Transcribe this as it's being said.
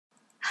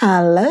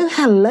Hello,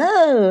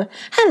 hello,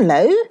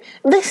 hello.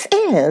 This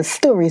is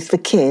Stories for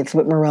Kids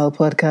with Morel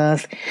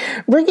podcast,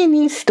 bringing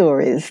you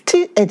stories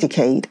to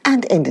educate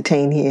and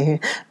entertain you.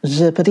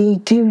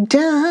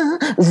 Zippity-doo-dah,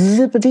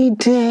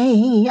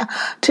 zippity-day.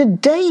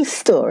 Today's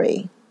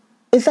story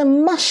is a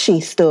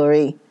mushy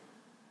story.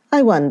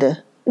 I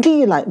wonder, do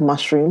you like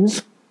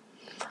mushrooms?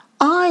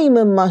 I'm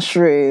a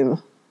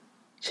mushroom.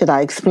 Should I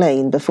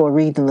explain before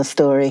reading the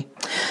story?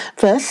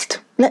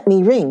 First, let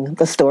me ring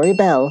the story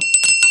bell.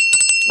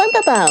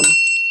 Bam,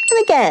 and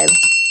again.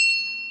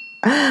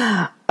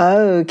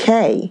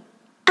 Okay,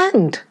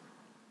 and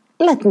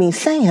let me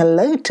say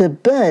hello to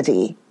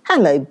Birdie.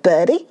 Hello,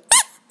 Birdie.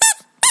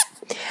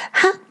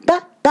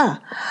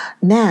 Ha-ba-ba.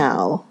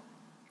 Now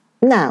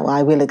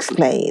I will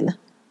explain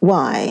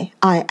why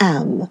I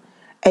am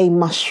a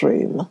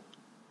mushroom.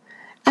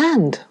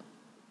 And,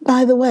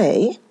 by the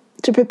way,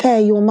 to prepare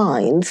your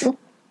minds,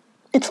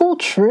 it's all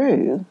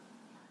true.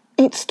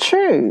 It's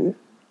true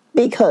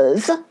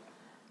because,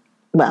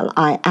 well,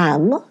 I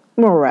am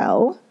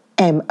Morel,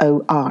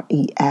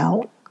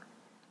 M-O-R-E-L,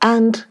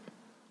 and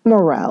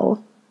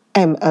Morel,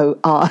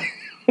 M-O-R-E-L,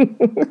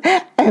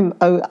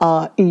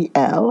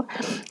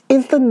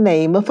 is the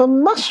name of a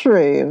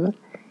mushroom.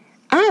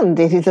 And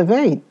it is a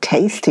very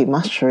tasty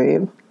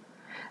mushroom.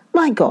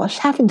 My gosh,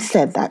 having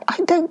said that, I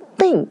don't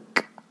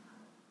think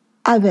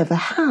I've ever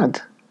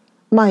had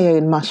my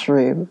own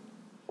mushroom.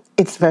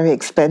 It's very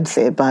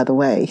expensive, by the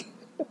way.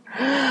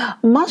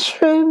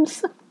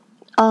 Mushrooms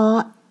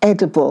are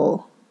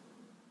edible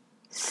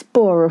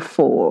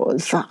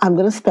sporophores. I'm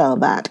going to spell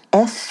that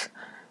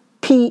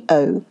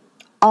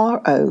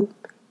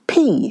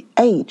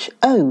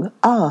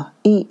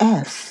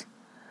S-P-O-R-O-P-H-O-R-E-S.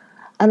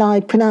 And I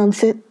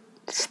pronounce it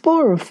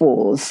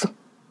sporophores.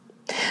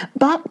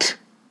 But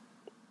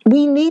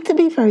we need to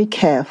be very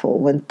careful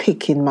when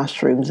picking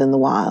mushrooms in the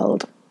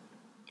wild,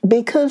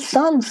 because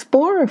some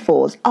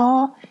sporophores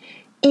are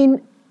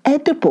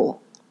inedible.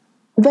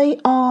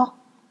 They are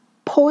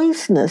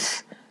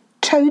poisonous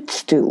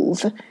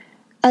toadstools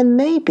and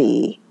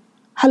maybe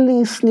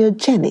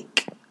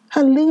hallucinogenic.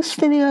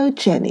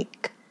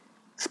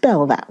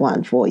 Spell that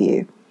one for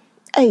you.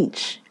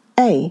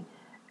 Hallucinogenic.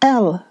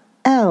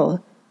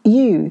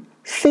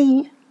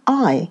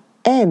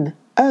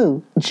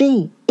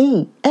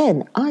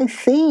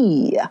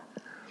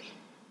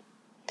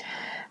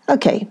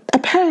 Okay,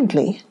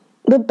 apparently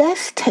the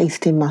best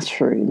tasting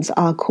mushrooms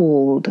are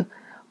called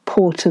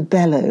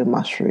portobello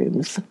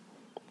mushrooms,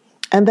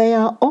 and they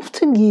are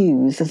often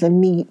used as a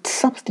meat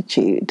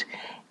substitute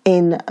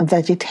in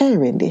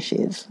vegetarian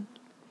dishes.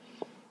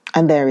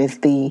 And there is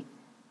the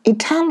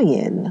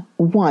Italian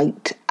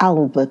white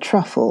Alba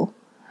truffle.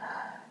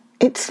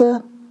 It's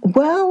the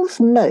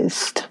world's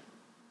most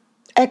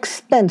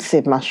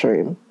expensive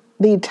mushroom,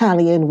 the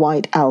Italian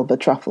white Alba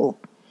truffle.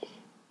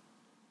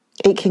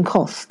 It can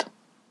cost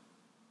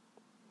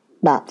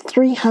about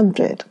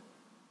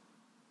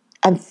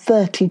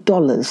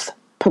 $330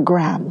 per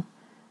gram.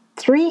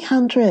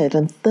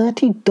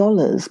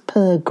 $330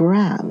 per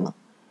gram.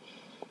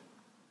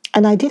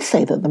 And I did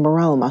say that the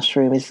morel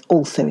mushroom is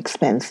also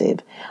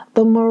expensive.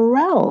 The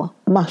morel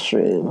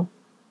mushroom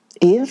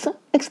is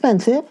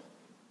expensive.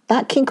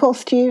 That can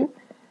cost you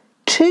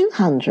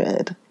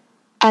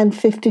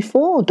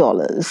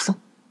 $254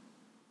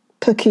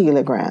 per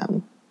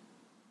kilogram.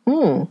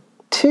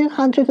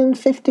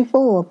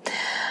 254.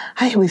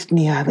 I always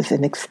knew I was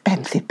an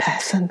expensive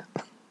person.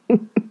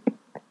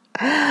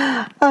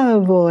 Oh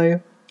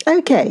boy.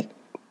 Okay,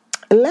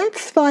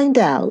 let's find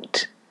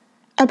out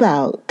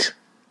about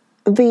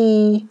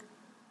the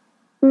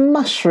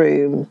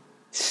mushroom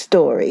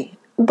story.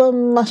 The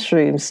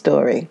mushroom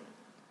story.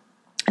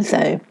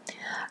 So,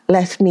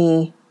 let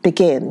me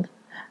begin.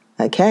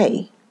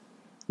 Okay,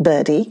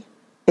 Birdie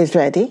is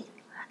ready,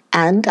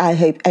 and I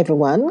hope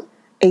everyone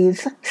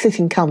is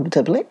sitting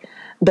comfortably.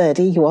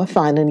 Birdie, you are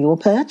fine on your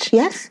perch,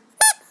 yes?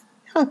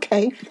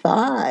 Okay,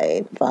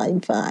 fine.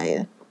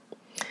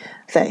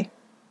 So,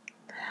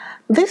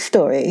 this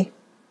story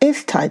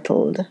is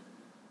titled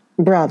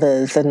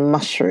Brothers and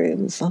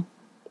Mushrooms,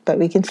 but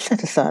we can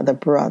set aside the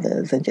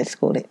brothers and just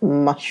call it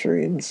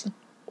mushrooms.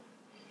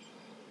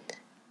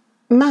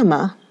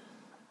 Mama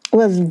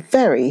was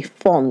very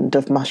fond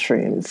of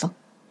mushrooms.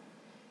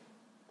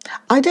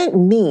 I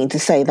don't mean to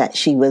say that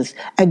she was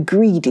a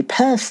greedy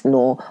person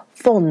or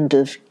fond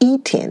of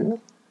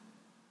eating,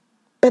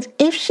 but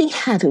if she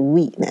had a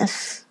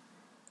weakness,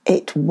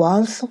 it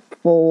was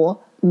for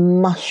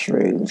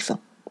mushrooms.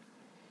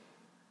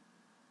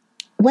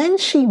 When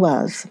she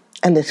was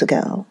a little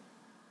girl,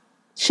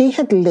 she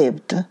had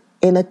lived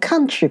in a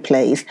country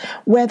place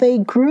where they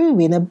grew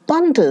in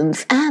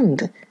abundance,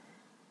 and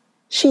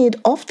she had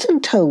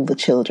often told the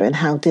children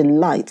how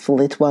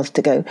delightful it was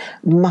to go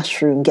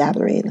mushroom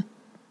gathering,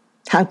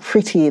 how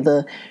pretty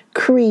the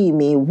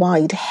creamy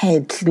white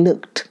heads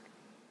looked,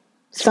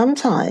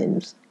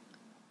 sometimes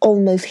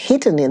almost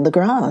hidden in the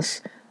grass,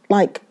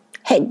 like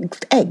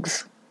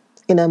eggs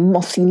in a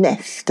mossy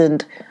nest,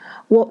 and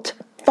what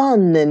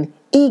fun and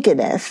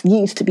eagerness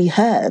used to be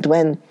heard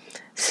when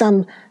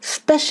some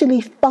specially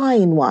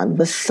fine one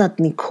was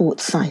suddenly caught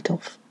sight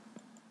of.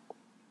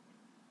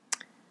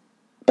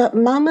 But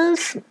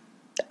Mama's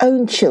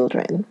own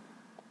children,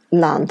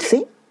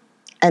 Lancey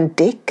and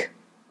Dick.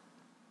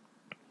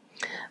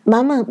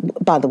 Mama,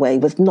 by the way,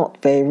 was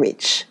not very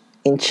rich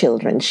in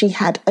children. She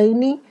had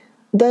only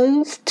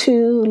those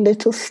two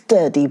little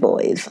sturdy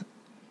boys.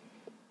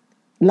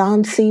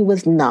 Lancey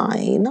was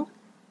 9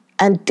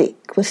 and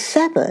Dick was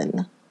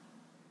 7.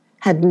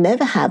 Had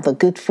never had the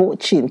good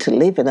fortune to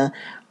live in a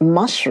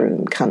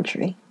mushroom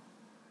country.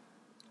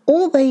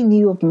 All they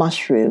knew of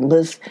mushroom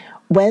was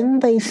when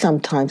they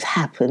sometimes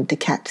happened to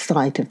catch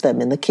sight of them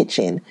in the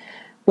kitchen,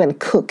 when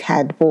cook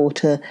had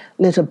bought a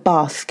little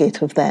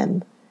basket of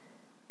them,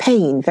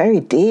 paying very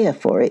dear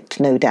for it,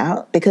 no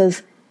doubt,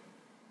 because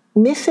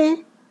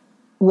Missy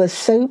was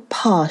so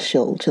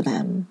partial to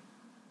them.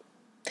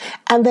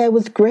 And there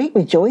was great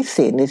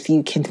rejoicing, as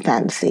you can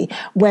fancy,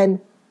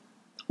 when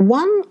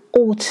one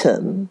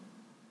autumn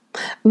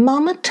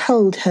Mama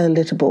told her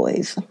little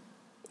boys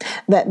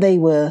that they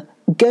were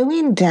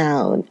going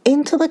down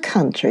into the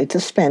country to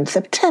spend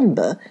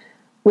September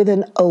with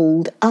an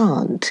old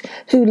aunt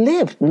who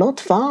lived not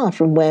far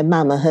from where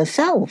Mama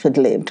herself had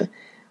lived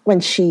when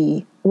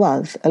she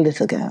was a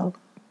little girl.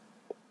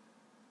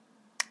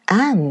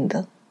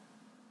 And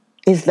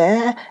is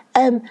there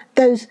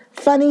those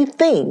funny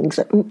things,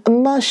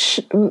 mush,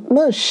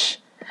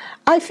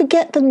 I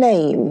forget the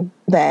name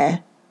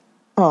there,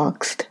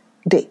 asked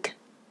Dick.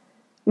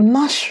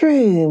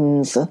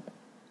 Mushrooms,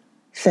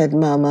 said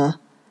Mama.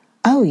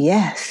 Oh,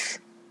 yes.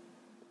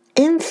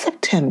 In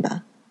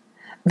September,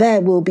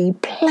 there will be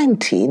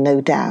plenty, no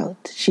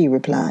doubt, she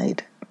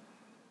replied.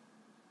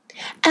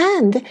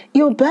 And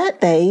your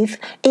birthday's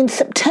in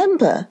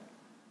September,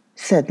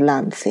 said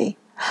Lancey.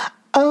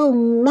 Oh,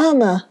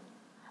 Mama.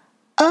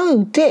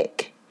 Oh,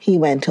 Dick, he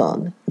went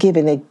on,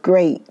 giving a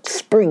great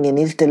spring in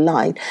his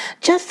delight.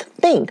 Just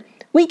think,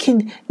 we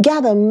can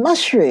gather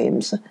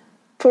mushrooms,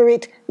 for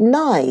it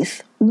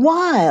nice,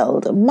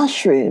 wild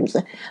mushrooms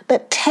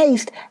that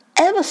taste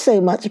ever so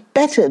much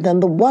better than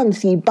the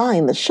ones you buy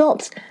in the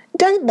shops,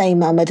 don't they,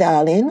 Mama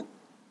darling?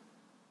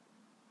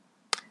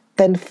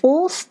 Then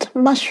forced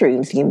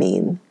mushrooms, you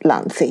mean,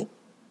 Lancey,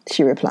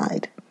 she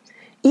replied.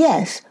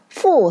 Yes,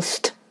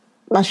 forced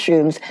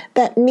mushrooms.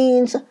 That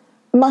means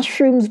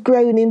mushrooms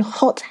grown in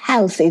hot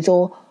houses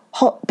or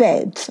hot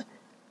beds.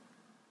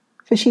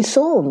 For she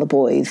saw on the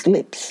boys'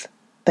 lips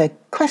their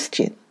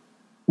question,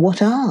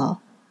 what are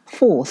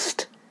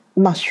forced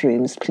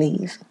mushrooms,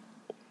 please?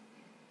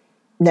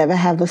 Never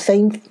have the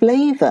same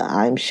flavour,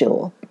 I'm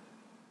sure.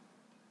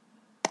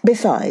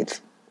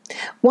 Besides,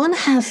 one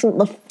hasn't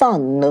the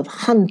fun of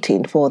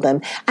hunting for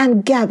them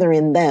and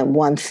gathering them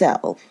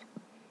oneself.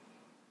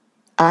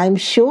 I'm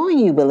sure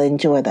you will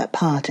enjoy that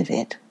part of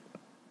it.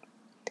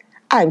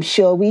 I'm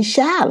sure we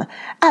shall.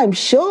 I'm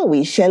sure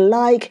we shall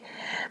like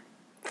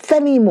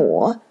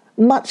Fenimore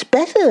much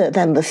better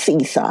than the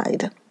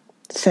seaside,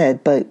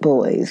 said both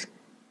boys,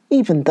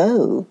 even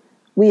though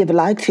we have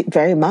liked it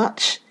very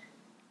much,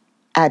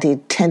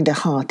 added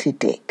tender-hearted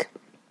Dick.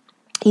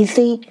 You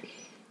see,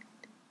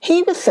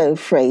 he was so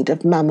afraid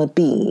of Mama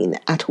being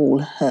at all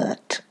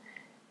hurt.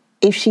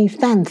 If she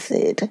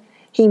fancied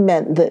he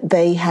meant that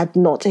they had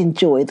not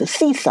enjoyed the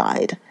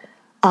seaside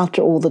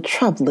after all the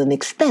trouble and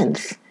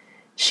expense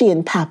she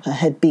and Papa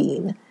had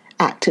been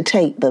at to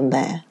take them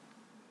there.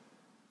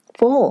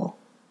 For,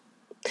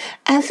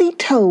 as he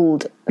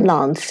told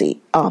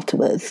Lancey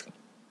afterwards,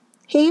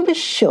 he was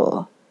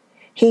sure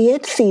he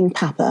had seen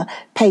Papa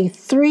pay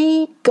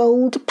 3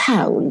 gold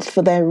pounds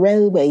for their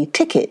railway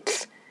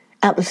tickets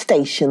at the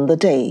station the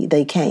day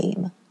they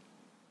came.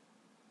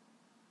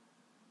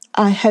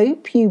 I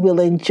hope you will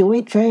enjoy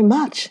it very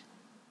much,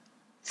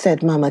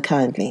 said Mama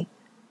kindly.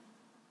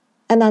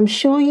 And I'm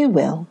sure you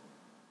will,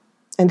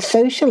 and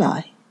so shall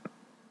I.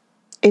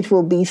 It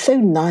will be so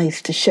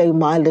nice to show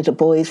my little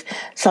boys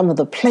some of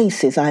the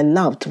places I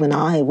loved when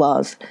I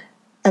was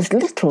as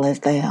little as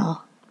they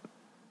are.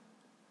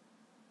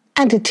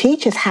 And to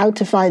teach us how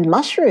to find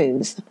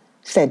mushrooms,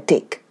 said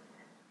Dick,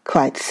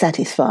 quite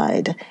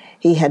satisfied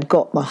he had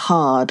got the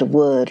hard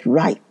word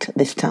right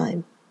this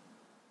time.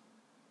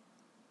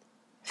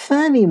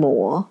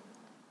 Fernimore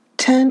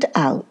turned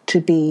out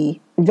to be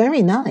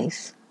very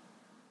nice,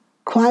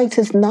 quite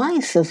as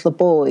nice as the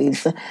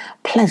boys'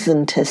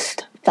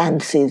 pleasantest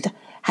fancies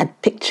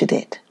had pictured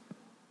it.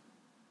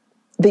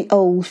 The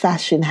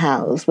old-fashioned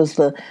house was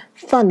the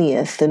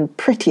funniest and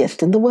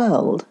prettiest in the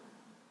world.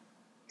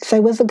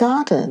 So was the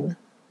garden.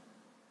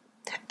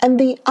 And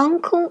the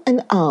uncle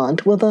and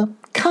aunt were the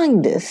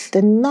kindest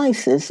and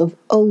nicest of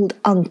old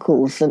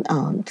uncles and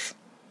aunts.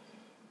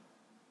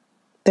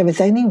 There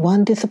was only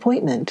one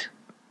disappointment,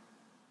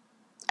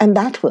 and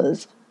that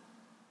was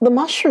the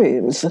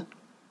mushrooms.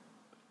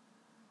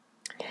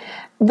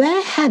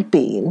 There had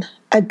been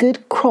a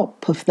good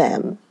crop of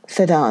them,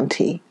 said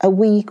Auntie, a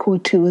week or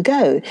 2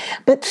 ago,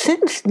 but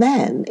since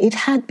then it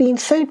had been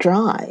so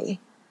dry,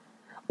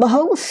 the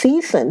whole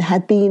season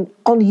had been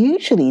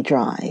unusually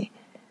dry,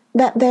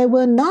 that there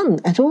were none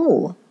at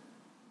all.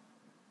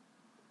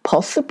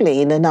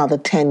 possibly in another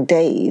 10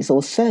 days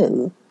or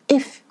so,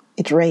 if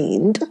it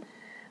rained,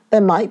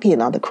 there might be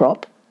another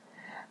crop.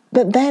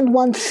 But then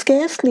one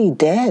scarcely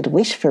dared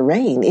wish for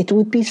rain. It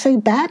would be so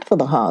bad for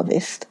the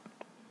harvest.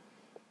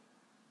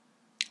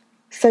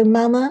 So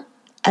Mamma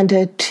and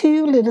her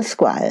 2 little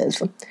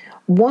squires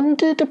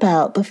wandered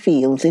about the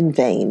fields in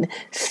vain,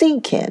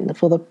 seeking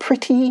for the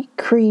pretty,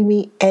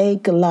 creamy,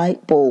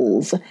 egg-like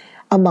balls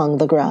among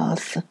the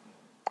grass,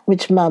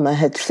 which Mamma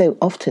had so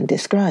often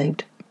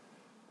described.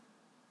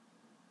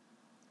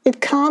 "It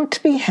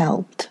can't be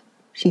helped,"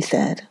 she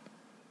said.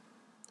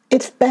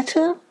 "It's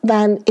better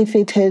than if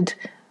it had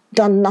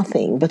done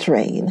nothing but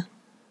rain.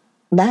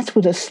 That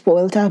would have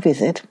spoilt our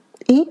visit,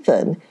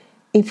 even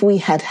if we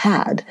had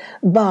had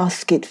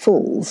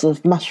basketfuls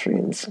of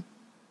mushrooms."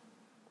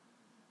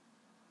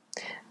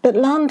 But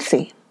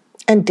Lancey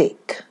and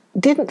Dick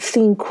didn't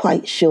seem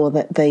quite sure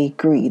that they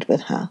agreed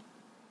with her.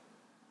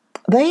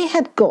 They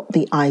had got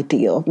the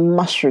idea of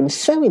mushrooms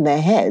so in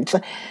their heads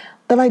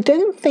that I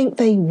don't think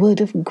they would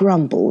have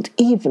grumbled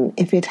even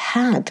if it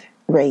had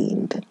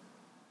rained.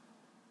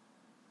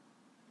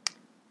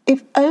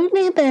 "If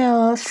only there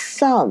are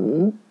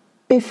some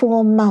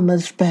before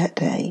Mamma's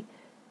birthday,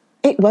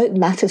 it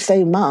won't matter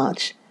so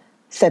much,"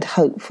 said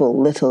hopeful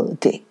little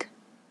Dick.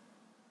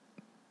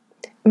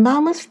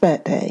 Mamma's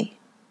birthday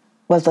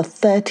was the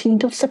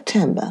 13th of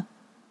September,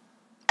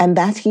 and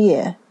that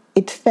year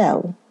it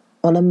fell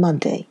on a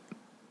Monday.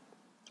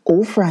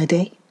 All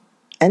Friday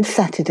and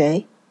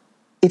Saturday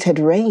it had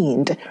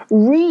rained,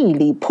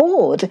 really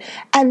poured,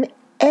 and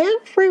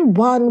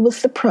everyone was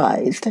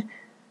surprised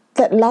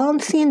that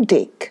Lancey and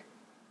Dick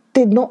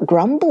did not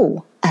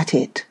grumble at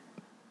it.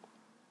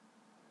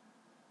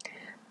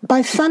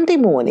 By Sunday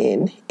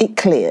morning it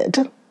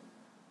cleared,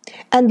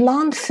 and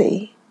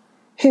Lancey,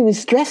 who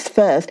was dressed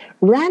first,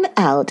 ran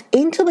out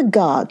into the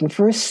garden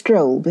for a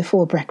stroll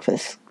before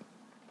breakfast.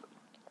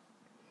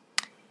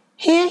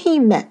 Here he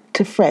met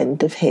a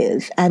friend of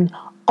his, an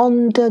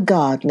under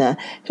gardener,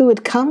 who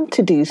had come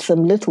to do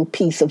some little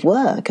piece of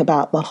work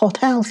about the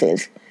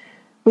hothouses,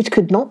 which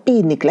could not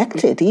be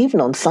neglected even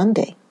on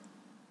Sunday.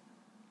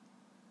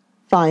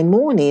 "Fine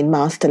morning,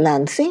 Master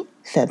Lancey,"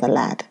 said the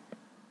lad.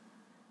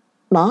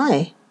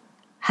 "My,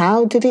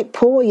 how did it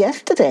pour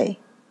yesterday?"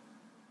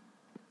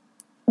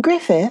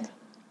 "Griffith,"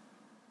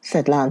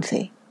 said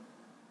Lancey,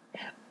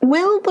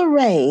 "will the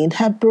rain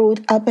have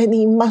brought up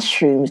any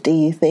mushrooms, do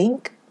you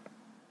think?"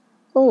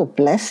 "Oh,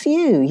 bless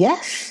you,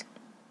 yes.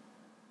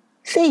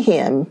 See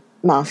here,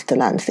 Master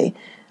Lancey,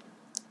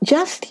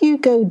 just you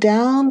go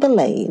down the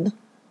lane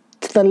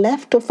to the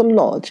left of the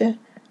lodge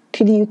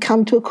till you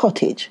come to a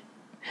cottage.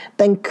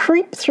 Then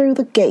creep through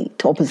the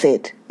gate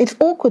opposite. It's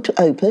awkward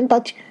to open,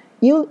 but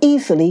you'll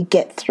easily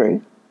get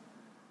through.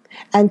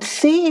 And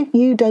see if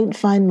you don't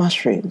find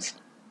mushrooms.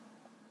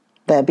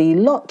 There'll be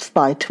lots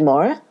by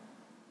tomorrow,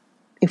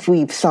 if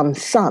we've some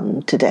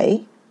sun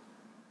today."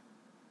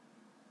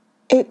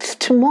 "It's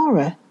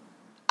tomorrow.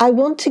 I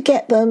want to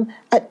get them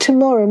at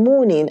tomorrow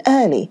morning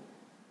early,"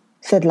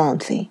 said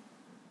Lancey.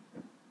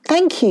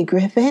 "Thank you,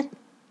 Griffith."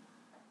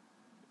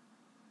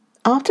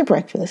 After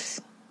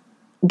breakfast,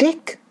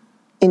 Dick,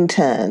 in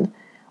turn,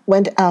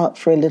 went out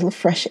for a little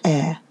fresh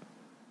air.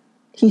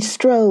 He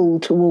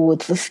strolled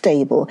towards the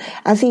stable,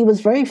 as he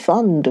was very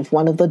fond of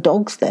one of the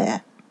dogs there.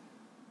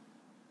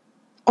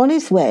 On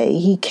his way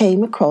he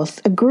came across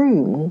a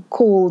groom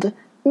called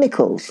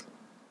Nichols.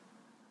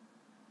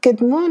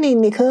 "Good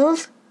morning,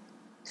 Nichols,"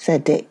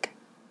 said Dick.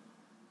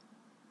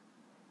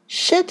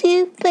 "Should you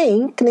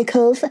think,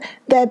 Nichols,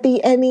 there'd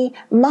be any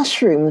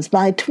mushrooms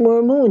by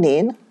tomorrow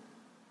morning?"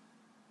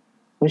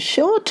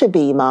 "Sure to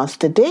be,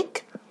 Master Dick.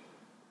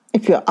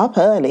 If you're up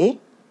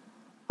early,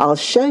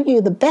 I'll show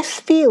you the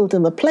best field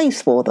in the place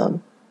for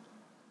them.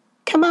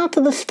 Come out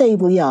to the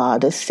stable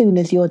yard as soon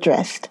as you're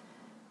dressed,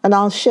 and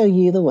I'll show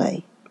you the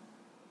way."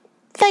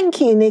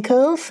 "Thank you,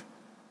 Nichols,"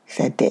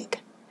 said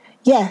Dick.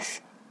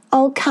 "Yes,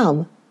 I'll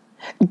come.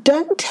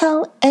 Don't tell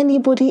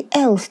anybody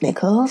else,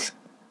 Nichols."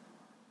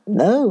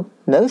 No,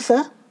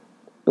 sir.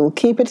 We'll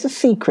keep it a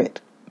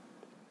secret."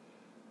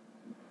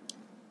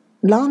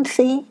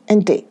 Lancey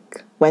and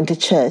Dick went to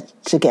church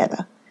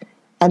together,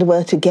 and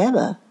were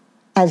together,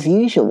 as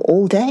usual,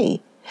 all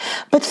day.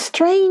 But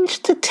strange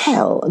to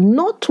tell,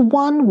 not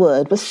one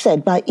word was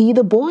said by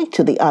either boy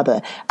to the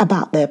other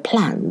about their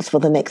plans for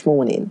the next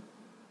morning.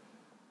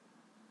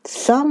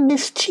 Some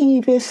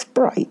mischievous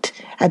sprite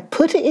had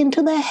put it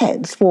into their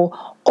heads for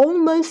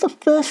almost the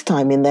first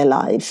time in their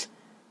lives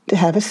to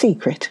have a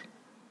secret,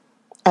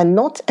 and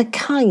not a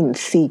kind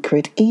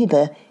secret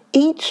either,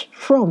 each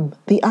from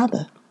the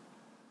other.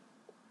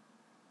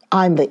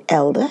 "I'm the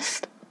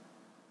eldest,"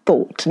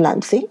 thought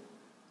Lancey.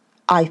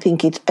 "I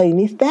think it's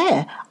only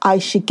fair I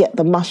should get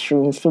the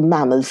mushrooms for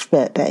Mamma's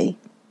birthday."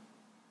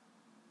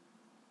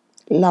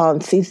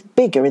 "Lancey's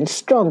bigger and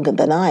stronger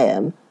than I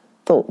am,"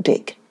 thought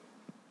Dick.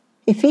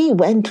 "If he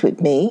went with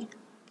me,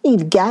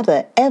 he'd gather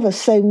ever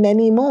so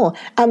many more,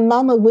 and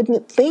Mamma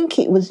wouldn't think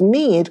it was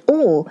me at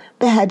all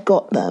that had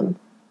got them."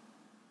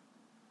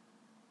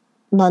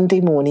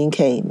 Monday morning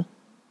came.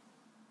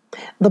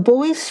 The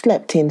boys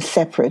slept in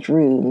separate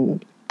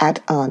rooms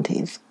at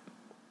Auntie's.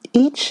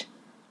 Each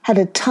had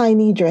a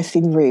tiny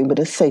dressing room with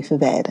a sofa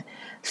bed,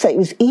 so it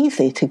was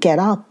easy to get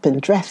up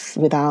and dress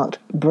without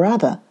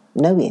brother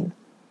knowing.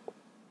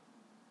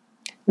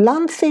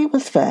 Lancey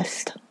was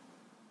first,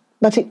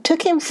 but it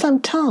took him some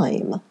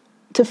time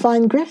to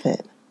find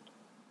Griffith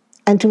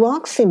and to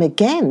ask him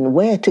again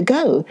where to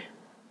go,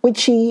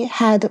 which he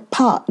had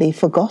partly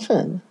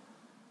forgotten.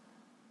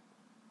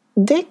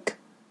 Dick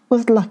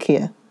was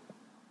luckier,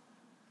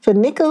 for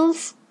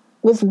Nichols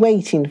was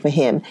waiting for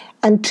him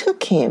and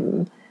took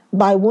him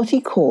by what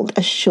he called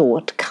a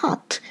short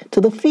cut to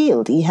the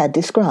field he had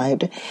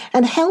described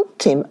and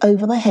helped him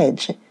over the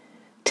hedge,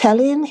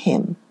 telling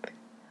him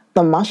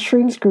the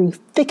mushrooms grew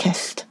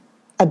thickest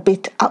a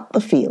bit up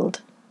the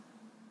field.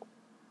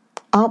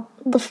 Up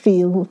the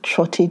field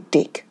trotted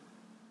Dick.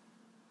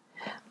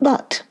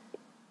 But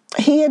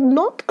he had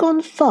not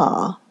gone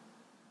far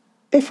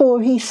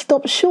before he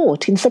stopped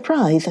short in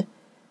surprise.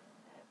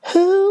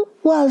 Who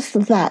was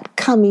that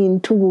coming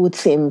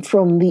towards him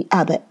from the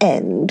other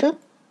end?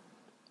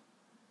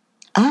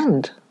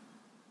 And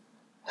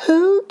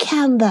who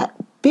can that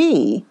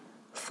be?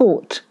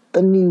 Thought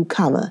the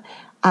newcomer,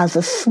 as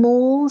a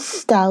small,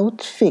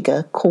 stout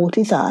figure caught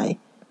his eye.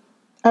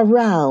 A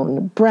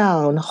round,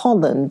 brown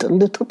Holland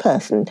little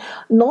person,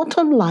 not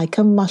unlike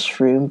a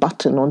mushroom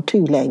button on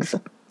two legs.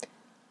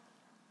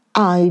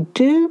 "I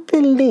do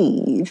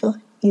believe,"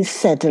 he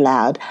said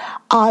aloud,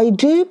 "I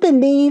do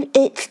believe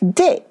it's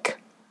Dick."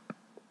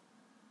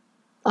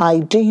 "I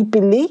do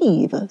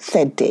believe,"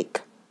 said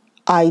Dick,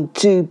 "I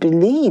do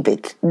believe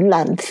it's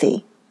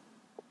Lancey."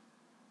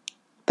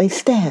 They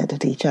stared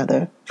at each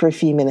other for a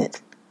few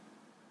minutes,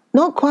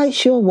 not quite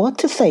sure what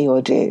to say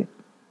or do.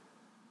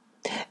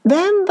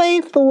 Then they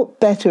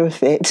thought better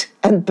of it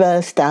and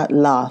burst out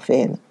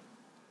laughing.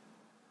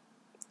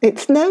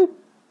 "It's no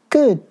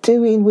good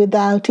doing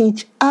without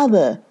each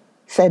other,"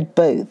 said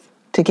both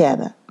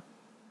together.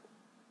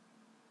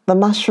 The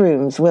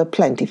mushrooms were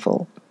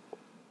plentiful,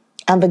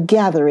 and the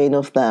gathering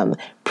of them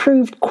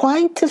proved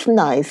quite as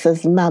nice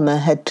as Mama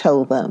had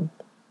told them.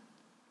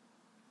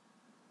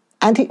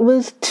 And it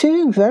was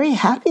two very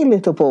happy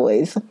little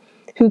boys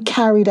who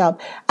carried up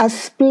a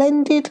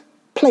splendid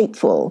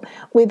plateful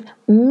with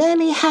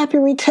many happy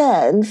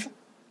returns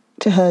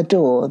to her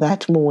door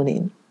that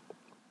morning.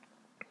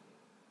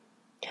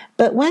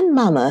 But when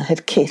Mama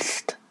had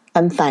kissed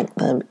and thanked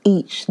them,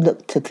 each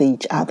looked at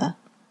each other.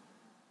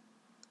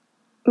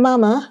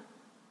 "Mama,"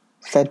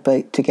 said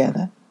both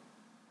together,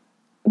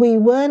 "we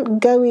weren't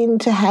going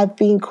to have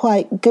been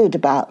quite good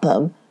about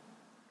them."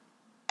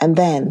 And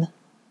then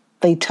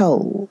they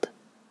told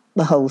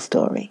the whole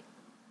story.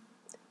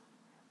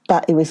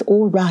 But it was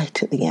all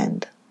right at the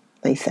end,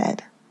 they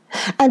said.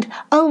 "And,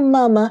 oh,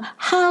 Mama,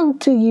 how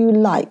do you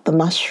like the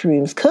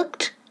mushrooms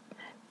cooked?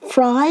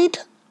 Fried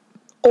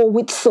or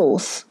with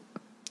sauce?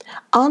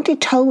 Auntie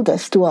told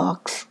us to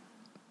ask."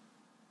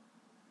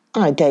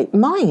 "I don't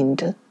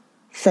mind,"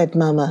 said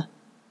Mama.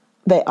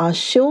 "They are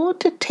sure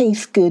to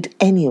taste good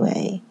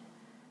anyway,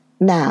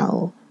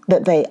 now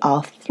that they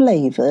are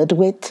flavoured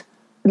with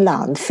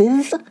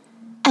Lance's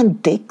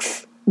and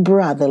Dick's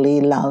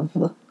brotherly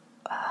love."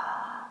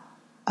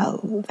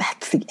 Oh,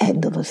 that's the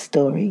end of the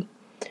story.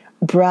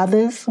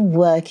 Brothers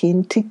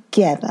working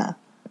together.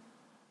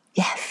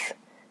 Yes,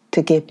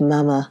 to give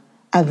Mama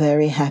a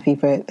very happy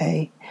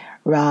birthday,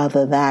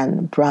 rather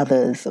than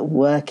brothers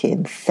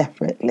working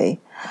separately.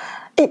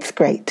 It's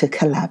great to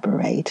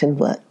collaborate and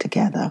work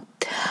together.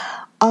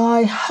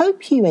 I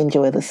hope you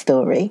enjoy the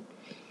story.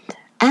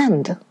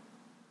 And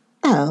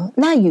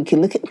now you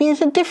can look at me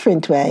in a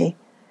different way.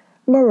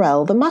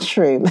 Morel the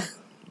mushroom.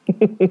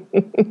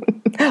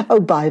 Oh,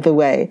 by the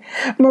way,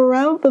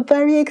 Morel the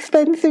very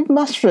expensive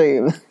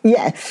mushroom.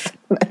 Yes,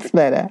 that's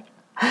better.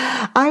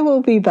 I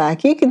will be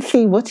back. You can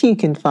see what you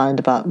can find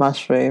about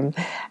mushrooms.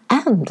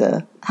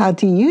 And how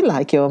do you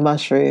like your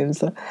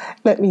mushrooms?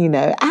 Let me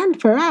know. And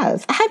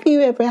perhaps, have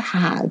you ever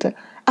had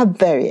a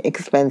very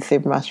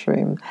expensive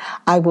mushroom?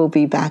 I will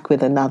be back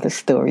with another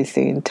story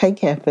soon. Take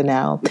care for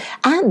now.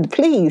 And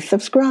please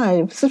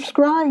subscribe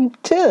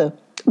to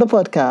the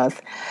podcast,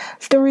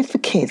 Stories for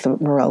Kids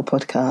with Morel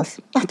Podcast.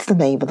 That's the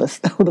name of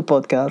the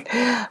podcast.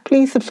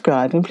 Please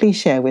subscribe and please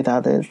share with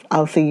others.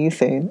 I'll see you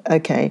soon.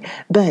 Okay.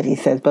 Birdie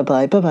says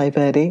bye-bye. Bye-bye,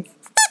 Birdie.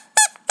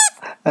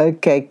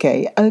 Okay.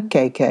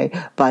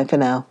 Bye for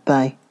now.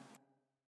 Bye.